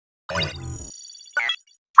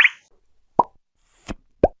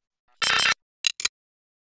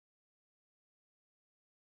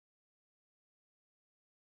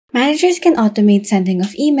Managers can automate sending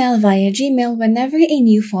of email via Gmail whenever a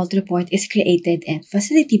new fault report is created in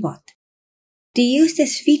FacilityBot. To use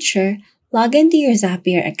this feature, log into your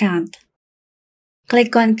Zapier account.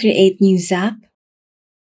 Click on Create New Zap.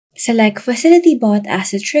 Select FacilityBot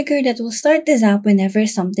as a trigger that will start the Zap whenever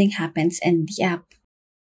something happens in the app.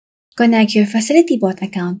 Connect your FacilityBot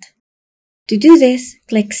account. To do this,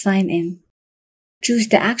 click Sign In. Choose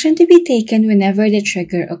the action to be taken whenever the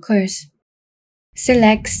trigger occurs.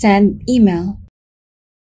 Select Send Email.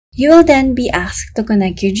 You will then be asked to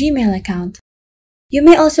connect your Gmail account. You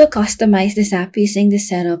may also customize the Zap using the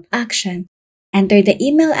Setup action. Enter the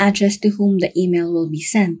email address to whom the email will be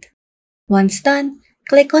sent. Once done,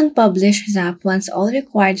 click on Publish Zap once all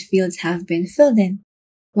required fields have been filled in.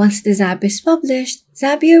 Once the Zap is published,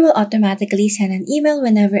 Zapier will automatically send an email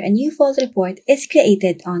whenever a new fault report is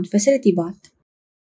created on FacilityBot.